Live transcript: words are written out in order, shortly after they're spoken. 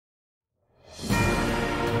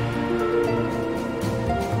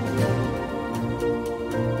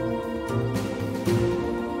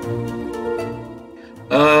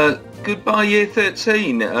goodbye Year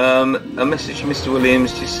 13. A message to Mr.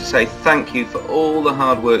 Williams just to say thank you for all the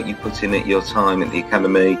hard work you put in at your time at the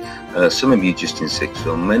Academy. Some of you just in sixth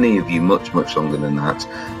form, many of you much longer than that.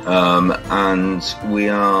 And we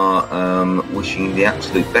are wishing you the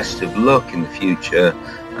absolute best of luck in the future.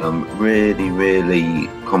 Really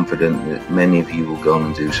confident that many of you will go on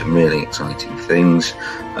and do some really exciting things,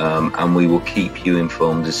 and we will keep you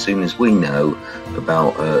informed as soon as we know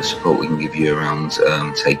about support we can give you around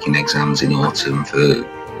taking exams in autumn for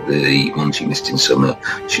the ones you missed in summer,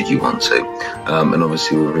 should you want to. And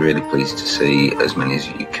obviously we'll be really pleased to see as many as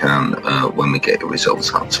you can when we get the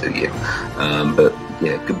results out to you. But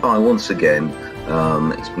yeah, goodbye once again.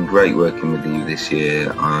 It's been great working with you this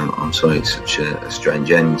year. I'm sorry it's such a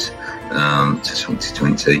strange end to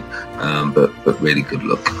 2020, but really good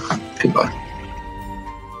luck. Goodbye.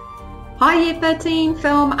 Hi Year 13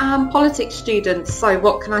 film and politics students. So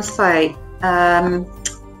what can I say?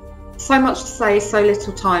 So much to say, so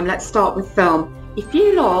little time. Let's start with film. If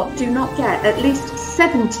you lot do not get at least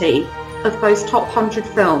 70 of those top 100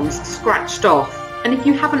 films scratched off, and if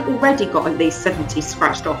you haven't already got at least 70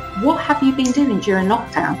 scratched off, what have you been doing during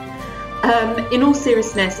lockdown? In all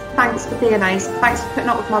seriousness, thanks for B&As, thanks for putting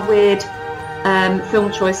up with my weird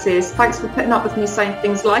film choices, thanks for putting up with me saying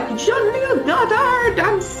things like Jean-Luc Godard,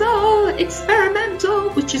 I'm so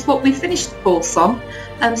experimental, which is what we finished the course on.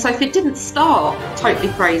 So if it didn't start totally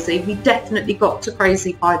crazy, we definitely got to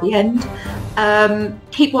crazy by the end.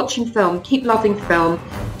 Keep watching film, keep loving film,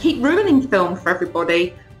 keep ruining film for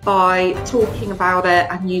everybody by talking about it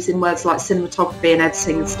and using words like cinematography and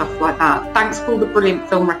editing and stuff like that. Thanks for all the brilliant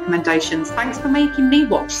film recommendations. Thanks for making me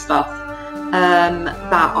watch stuff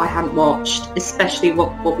that I hadn't watched, especially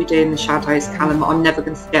what we do in the shadows, Callum. I'm never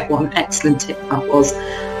going to forget what an excellent tip that was.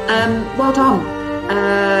 Well done.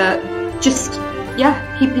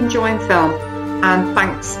 Keep enjoying film, and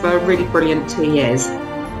thanks for a really brilliant 2 years.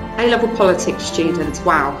 A-level politics students,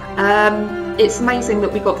 wow. It's amazing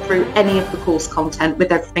that we got through any of the course content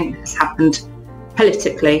with everything that's happened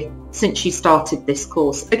politically since you started this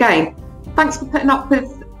course. Again, thanks for putting up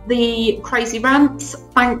with the crazy rants.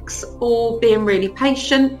 Thanks for being really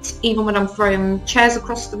patient, even when I'm throwing chairs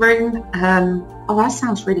across the room. Oh, that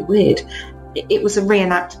sounds really weird. It was a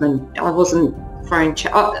reenactment. I wasn't throwing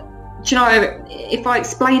chairs. Do you know, if I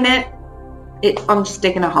explain it, I'm just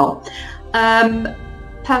digging a hole.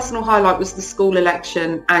 Personal highlight was the school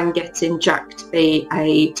election and getting Jack to be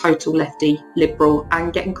a total lefty liberal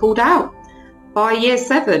and getting called out by Year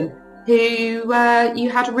 7, who you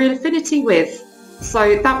had a real affinity with.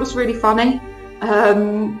 So that was really funny.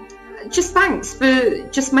 Just thanks for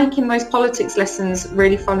just making those politics lessons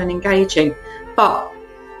really fun and engaging. But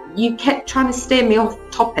you kept trying to steer me off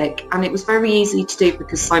topic, and it was very easy to do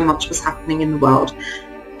because so much was happening in the world.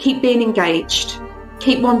 Keep being engaged.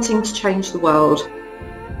 Keep wanting to change the world.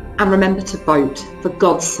 And remember to vote, for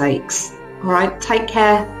God's sakes. All right, take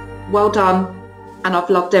care, well done, and I've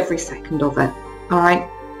loved every second of it. All right.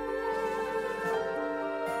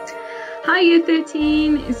 Hi Year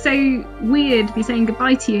 13, it's so weird to be saying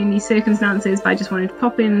goodbye to you in these circumstances, but I just wanted to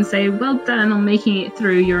pop in and say well done on making it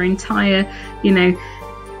through your entire,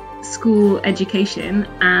 school education.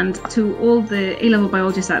 And to all the A-level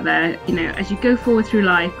biologists out there, as you go forward through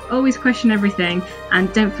life, always question everything,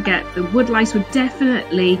 and don't forget the woodlice were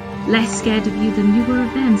definitely less scared of you than you were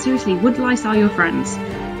of them. Seriously, woodlice are your friends.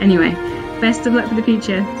 Anyway, best of luck for the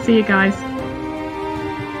future. See you guys.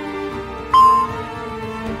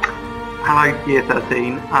 Hello Year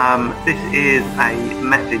 13, this is a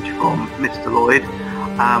message from Mr. Lloyd.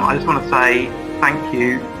 I just want to say thank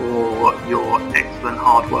you for your excellent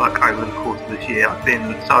hard work over the course of this year. I've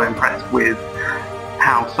been so impressed with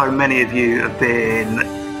how so many of you have been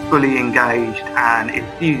fully engaged and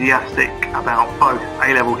enthusiastic about both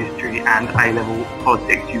A-level history and A-level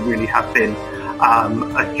politics. You really have been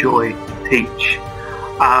a joy to teach.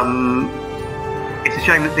 It's a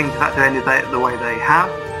shame that things have had to end the way they have,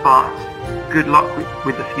 but good luck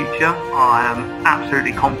with the future. I am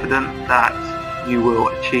absolutely confident that you will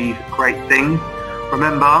achieve great things.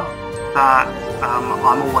 Remember that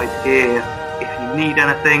I'm always here if you need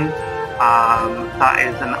anything. That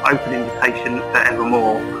is an open invitation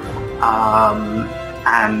forevermore.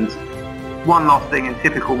 And one last thing, in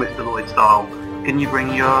typical Mr. Lloyd style, can you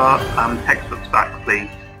bring your textbooks back, please?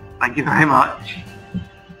 Thank you very much.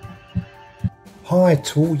 Hi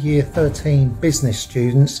to all Year 13 business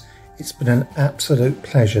students. It's been an absolute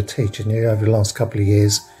pleasure teaching you over the last couple of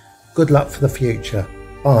years. Good luck for the future.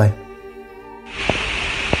 Bye.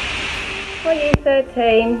 Hi Year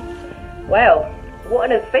 13. Well, what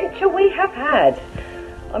an adventure we have had.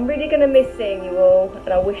 I'm really going to miss seeing you all,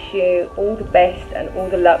 and I wish you all the best and all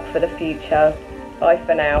the luck for the future. Bye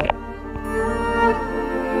for now.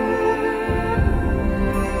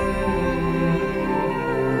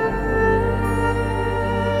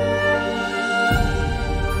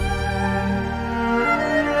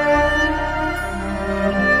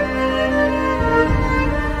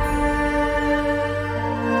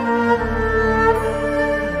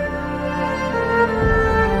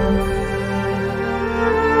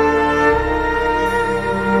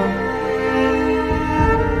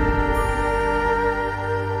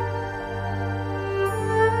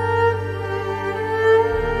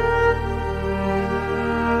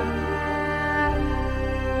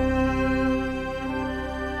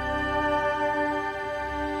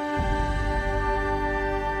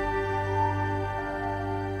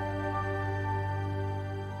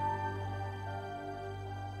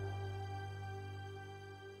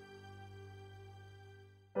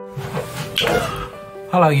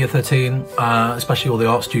 Hello Year 13, especially all the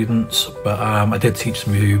art students, but I did teach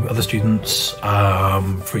some of you other students for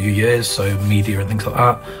a few years, so media and things like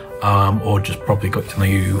that, or just probably got to know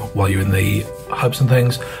you while you're in the hubs and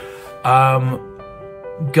things.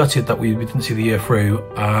 Gutted that we didn't see the year through.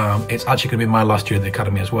 It's actually going to be my last year at the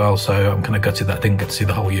Academy as well, so I'm kind of gutted that I didn't get to see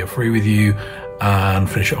the whole year through with you and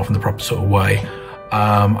finish it off in the proper sort of way.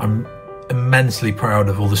 I'm immensely proud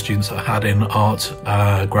of all the students that I had in art,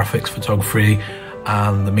 graphics, photography,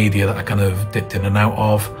 and the media that I kind of dipped in and out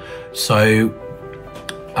of. So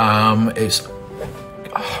it's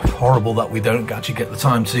horrible that we don't actually get the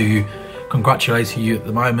time to congratulate you at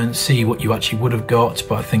the moment, see what you actually would have got,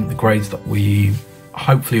 but I think the grades that we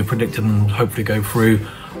hopefully have predicted and hopefully go through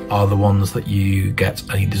are the ones that you get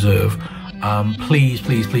and you deserve. Please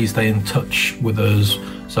stay in touch with us.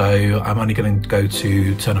 So I'm only going to go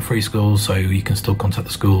to Turner Free Schools, so you can still contact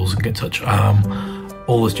the schools and get in touch.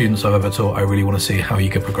 All the students I've ever taught, I really want to see how you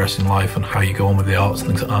can progress in life and how you go on with the arts and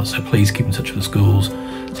things like that. So please keep in touch with the schools.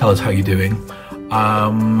 Tell us how you're doing.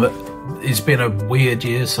 It's been a weird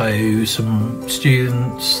year, so some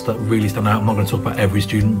students that really stand out. I'm not going to talk about every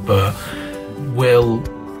student, but Will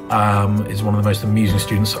is one of the most amusing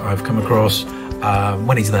students I've come across.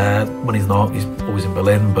 When he's there, when he's not, he's always in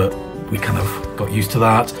Berlin, but we kind of got used to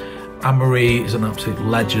that. Anne-Marie is an absolute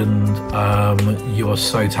legend. You are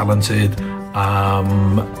so talented,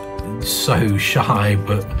 so shy,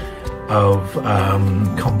 but of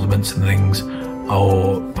compliments and things,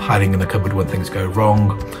 or hiding in the cupboard when things go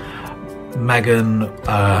wrong. Megan,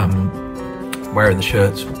 wearing the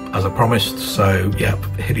shirt as I promised, so yeah,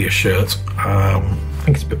 hideous shirt. I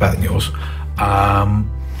think it's a bit better than yours.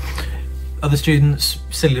 Other students,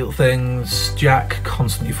 silly little things. Jack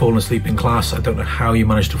constantly falling asleep in class. I don't know how you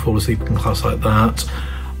managed to fall asleep in class like that.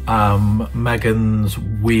 Megan's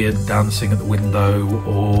weird dancing at the window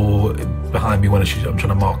or behind me when I'm trying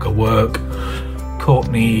to mark her work.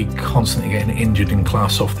 Courtney constantly getting injured in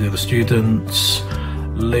class off the other students.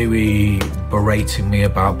 Louis berating me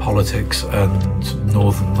about politics and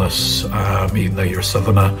northernness, even though you're a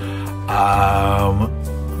southerner.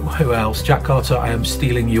 Who else? Jack Carter, I am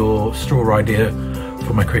stealing your straw idea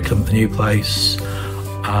for my curriculum at the new place.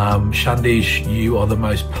 Shandish, you are the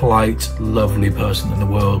most polite, lovely person in the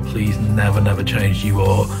world. Please never change. You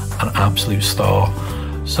are an absolute star.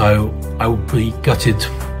 So I will be gutted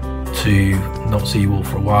to not see you all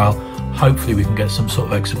for a while. Hopefully we can get some sort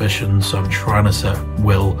of exhibition, so I'm trying to set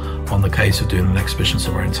Will on the case of doing an exhibition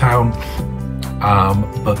somewhere in town.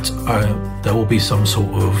 But there will be some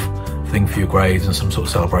sort of thing for your grades and some sort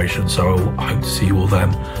of celebration, so I hope to see you all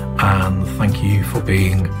then. And thank you for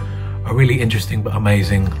being a really interesting but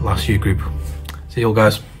amazing last year group. See you all,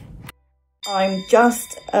 guys. I'm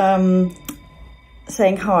just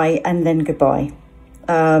saying hi and then goodbye,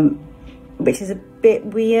 which is a bit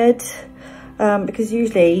weird, because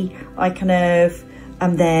usually I kind of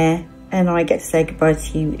am there and I get to say goodbye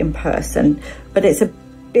to you in person, but it's a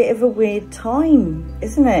bit of a weird time,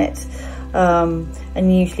 isn't it?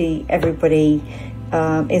 And usually everybody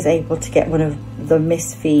is able to get one of the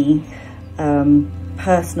Miss V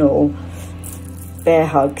personal bear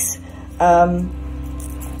hugs,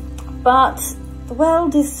 but the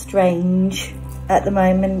world is strange at the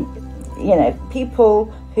moment. You know, people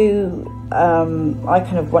who I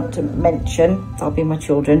kind of want to mention, they'll be my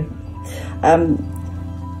children,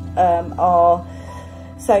 are,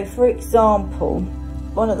 so for example,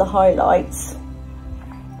 one of the highlights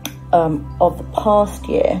of the past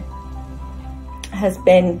year has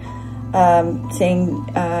been seeing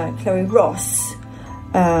Chloe Ross,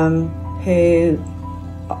 who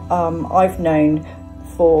I've known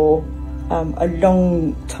for a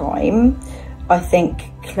long time. I think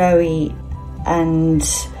Chloe and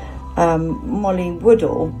Molly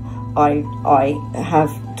Woodall I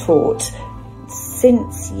have taught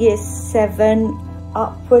since year 7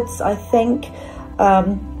 upwards, I think,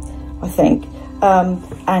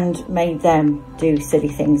 and made them do silly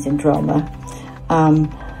things in drama,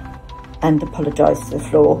 and apologise to the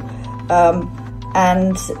floor.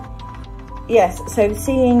 And yes, so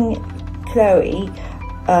seeing Chloe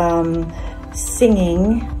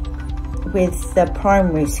singing with the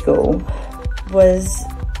primary school was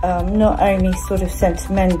not only sort of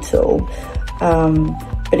sentimental,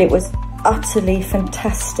 but it was utterly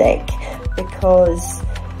fantastic, because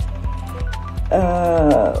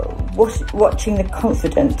watching the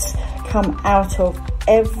confidence come out of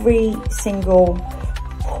every single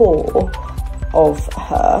pore of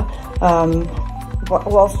her,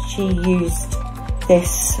 whilst she used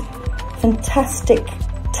this fantastic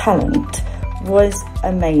talent, was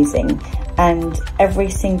amazing, and every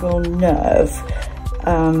single nerve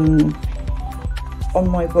on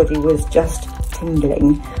my body was just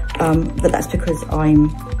tingling. But that's because I'm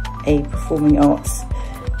a performing arts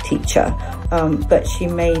teacher, but she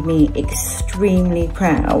made me extremely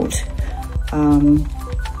proud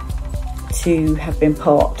to have been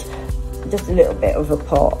just a little bit of a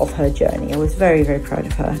part of her journey. I was very, very proud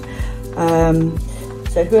of her.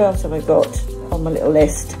 So who else have I got on my little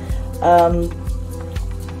list?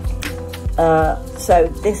 So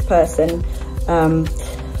this person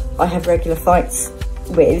I have regular fights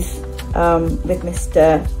with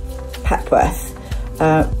Mr. Papworth.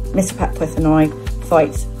 Mr. Papworth and I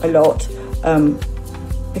fight a lot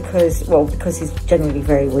because he's generally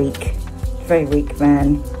very weak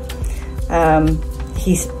man.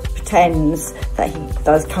 He pretends that he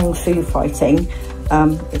does kung fu fighting.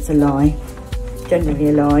 It's a lie, generally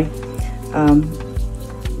a lie.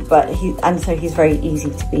 But so he's very easy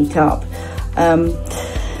to beat up.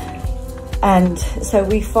 And so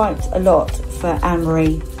we fight a lot for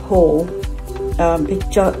Anne-Marie Hall,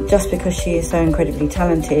 just because she is so incredibly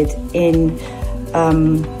talented in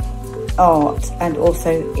art and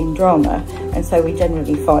also in drama, and so we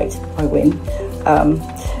generally fight. I win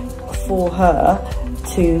for her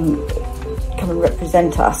to come and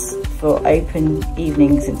represent us for open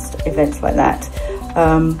evenings and events like that,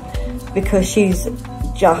 because she's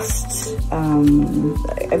just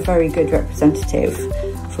a very good representative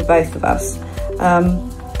for both of us,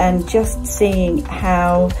 and just seeing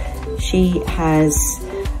how she has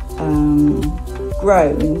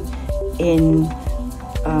grown in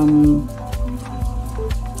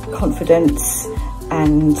confidence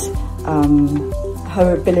and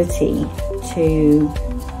her ability to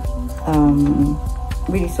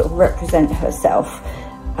really sort of represent herself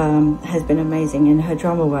has been amazing, and her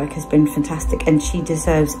drama work has been fantastic, and she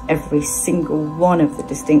deserves every single one of the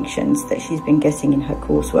distinctions that she's been getting in her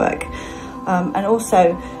coursework. And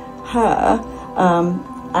also her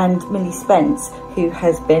and Millie Spence, who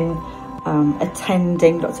has been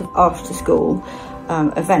attending lots of after school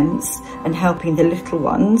events and helping the little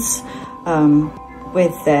ones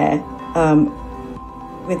with their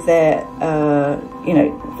you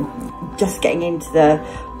know, just getting into the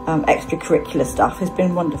extracurricular stuff has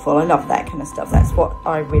been wonderful. I love that kind of stuff. That's what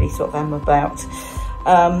I really sort of am about.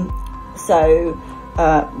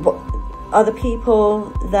 What other people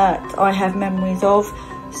that I have memories of?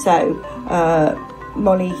 So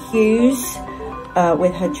Molly Hughes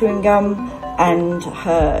with her chewing gum and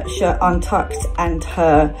her shirt untucked and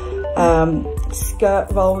her skirt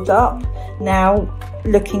rolled up, now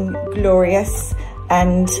looking glorious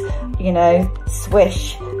and, you know,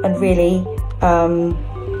 swish and really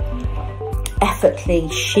effortlessly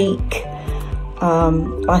chic.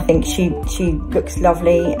 I think she looks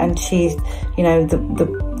lovely, and she's, you know,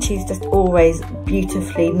 she's just always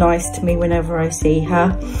beautifully nice to me whenever I see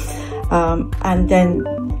her. And then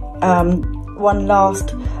one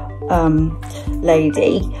last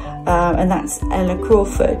lady, and that's Ella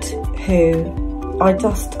Crawford, who I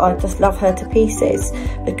just love her to pieces,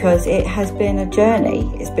 because it has been a journey.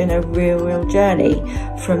 It's been a real journey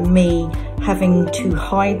from me having to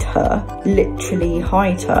hide her, literally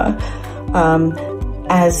hide her,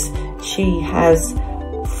 as she has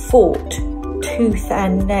fought tooth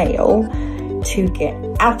and nail to get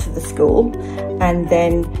out of the school, and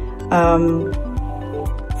then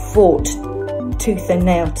fought tooth and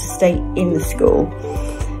nail to stay in the school.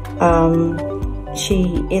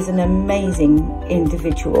 She is an amazing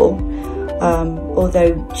individual,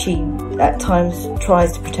 although she at times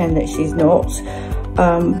tries to pretend that she's not,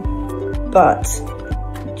 but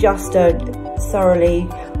just a thoroughly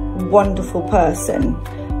wonderful person,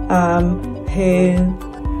 who,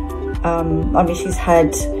 I mean, she's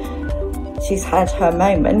had her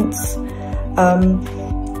moments,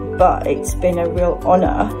 but it's been a real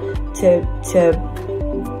honour to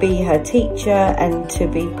be her teacher and to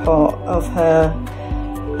be part of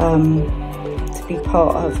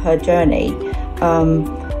her journey.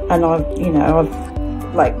 And I've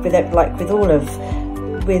like with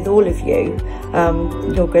all of you,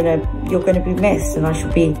 you're gonna be missed, and I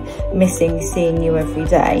shall be missing seeing you every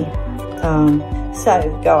day.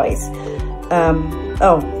 So guys,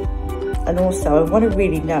 and also I want to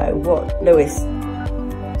really know what Lewis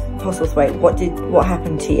Postlethwaite, what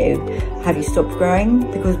happened to you? Have you stopped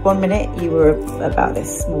growing? Because one minute you were about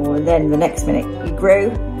this small, and then the next minute you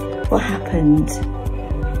grew. What happened?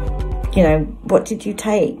 You know, what did you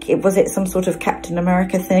take? Was it some sort of Captain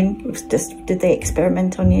America thing? It was just, did they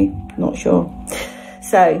experiment on you? Not sure.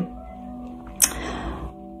 So,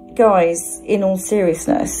 guys, in all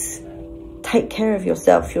seriousness, take care of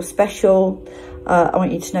yourself. You're special. I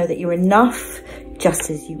want you to know that you're enough, just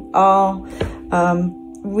as you are.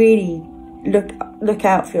 Really look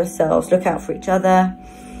out for yourselves. Look out for each other.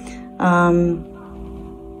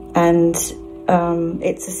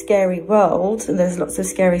 It's a scary world, and there's lots of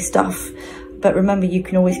scary stuff, but remember, you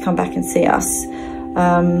can always come back and see us,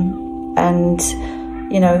 and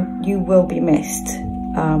you know, you will be missed.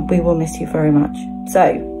 We will miss you very much.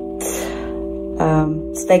 So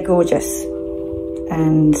stay gorgeous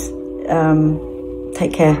and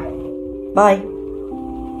take care. Bye.